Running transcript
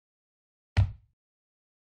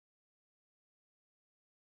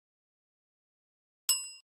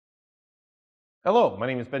Hello, my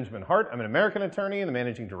name is Benjamin Hart. I'm an American attorney and the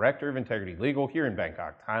managing director of Integrity Legal here in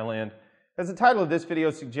Bangkok, Thailand. As the title of this video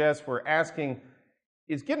suggests, we're asking,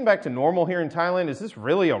 is getting back to normal here in Thailand, is this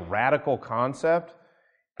really a radical concept?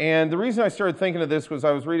 And the reason I started thinking of this was I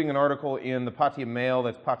was reading an article in the Pattaya Mail,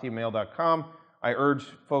 that's pattayamail.com. I urge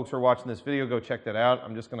folks who are watching this video, go check that out.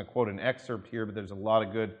 I'm just going to quote an excerpt here, but there's a lot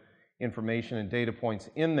of good information and data points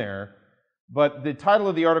in there. But the title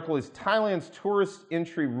of the article is Thailand's Tourist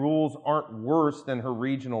Entry Rules Aren't Worse Than Her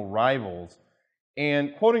Regional Rivals.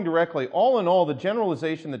 And quoting directly, all in all, the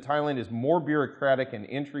generalization that Thailand is more bureaucratic in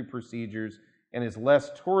entry procedures and is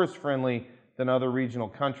less tourist-friendly than other regional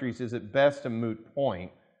countries is at best a moot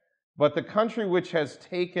point. But the country which has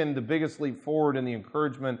taken the biggest leap forward in the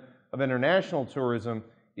encouragement of international tourism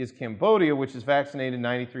is Cambodia, which has vaccinated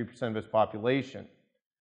 93% of its population.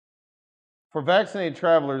 For vaccinated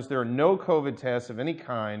travelers, there are no COVID tests of any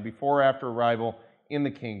kind before or after arrival in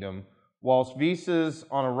the kingdom, whilst visas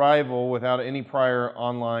on arrival without any prior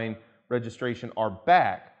online registration are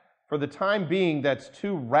back. For the time being, that's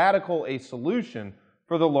too radical a solution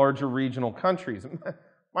for the larger regional countries.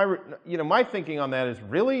 My thinking on that is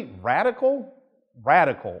really radical?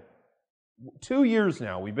 Radical. 2 years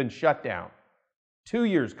now we've been shut down. 2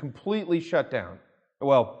 years completely shut down.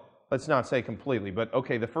 Well, let's not say completely, but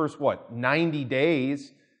okay, the first, 90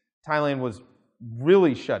 days, Thailand was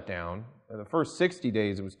really shut down. The first 60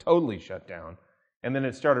 days, it was totally shut down. And then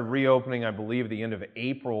it started reopening, I believe, at the end of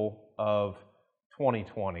April of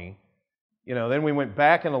 2020. Then we went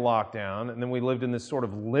back into lockdown, and then we lived in this sort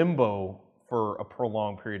of limbo for a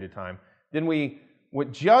prolonged period of time. Then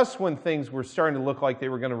just when things were starting to look like they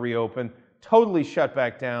were going to reopen, totally shut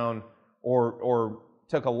back down or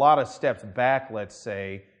took a lot of steps back, let's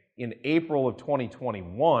say. In April of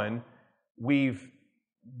 2021, we've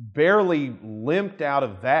barely limped out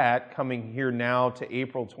of that, coming here now to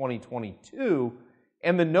April 2022,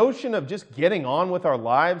 and the notion of just getting on with our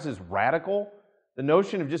lives is radical. The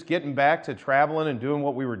notion of just getting back to traveling and doing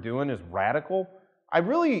what we were doing is radical.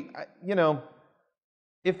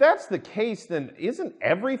 If that's the case, then isn't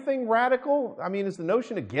everything radical? I mean, is the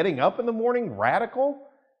notion of getting up in the morning radical?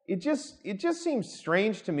 It just seems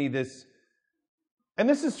strange to me, this. And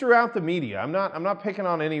this is throughout the media. I'm not picking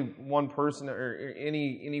on any one person or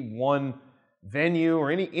any one venue or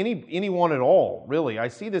anyone at all, really. I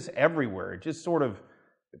see this everywhere. It just sort of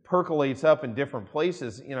percolates up in different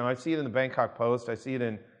places. I see it in the Bangkok Post. I see it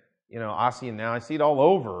in, ASEAN Now. I see it all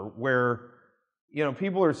over where,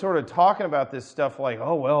 people are sort of talking about this stuff like,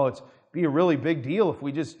 oh, well, it's be a really big deal if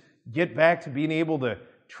we just get back to being able to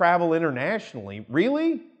travel internationally.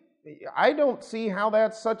 Really? I don't see how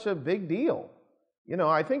that's such a big deal.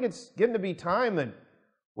 I think it's getting to be time that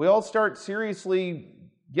we all start seriously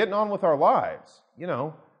getting on with our lives.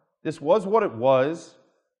 This was what it was.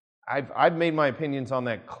 I've made my opinions on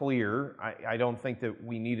that clear. I don't think that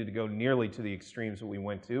we needed to go nearly to the extremes that we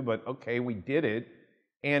went to, but okay, we did it.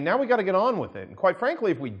 And now we got to get on with it. And quite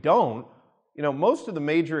frankly, if we don't, most of the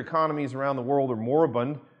major economies around the world are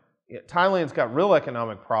moribund. Thailand's got real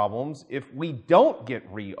economic problems if we don't get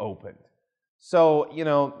reopened. So,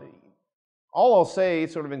 all I'll say,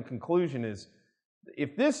 sort of in conclusion, is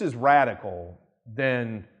if this is radical,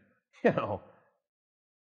 then,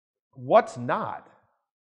 what's not?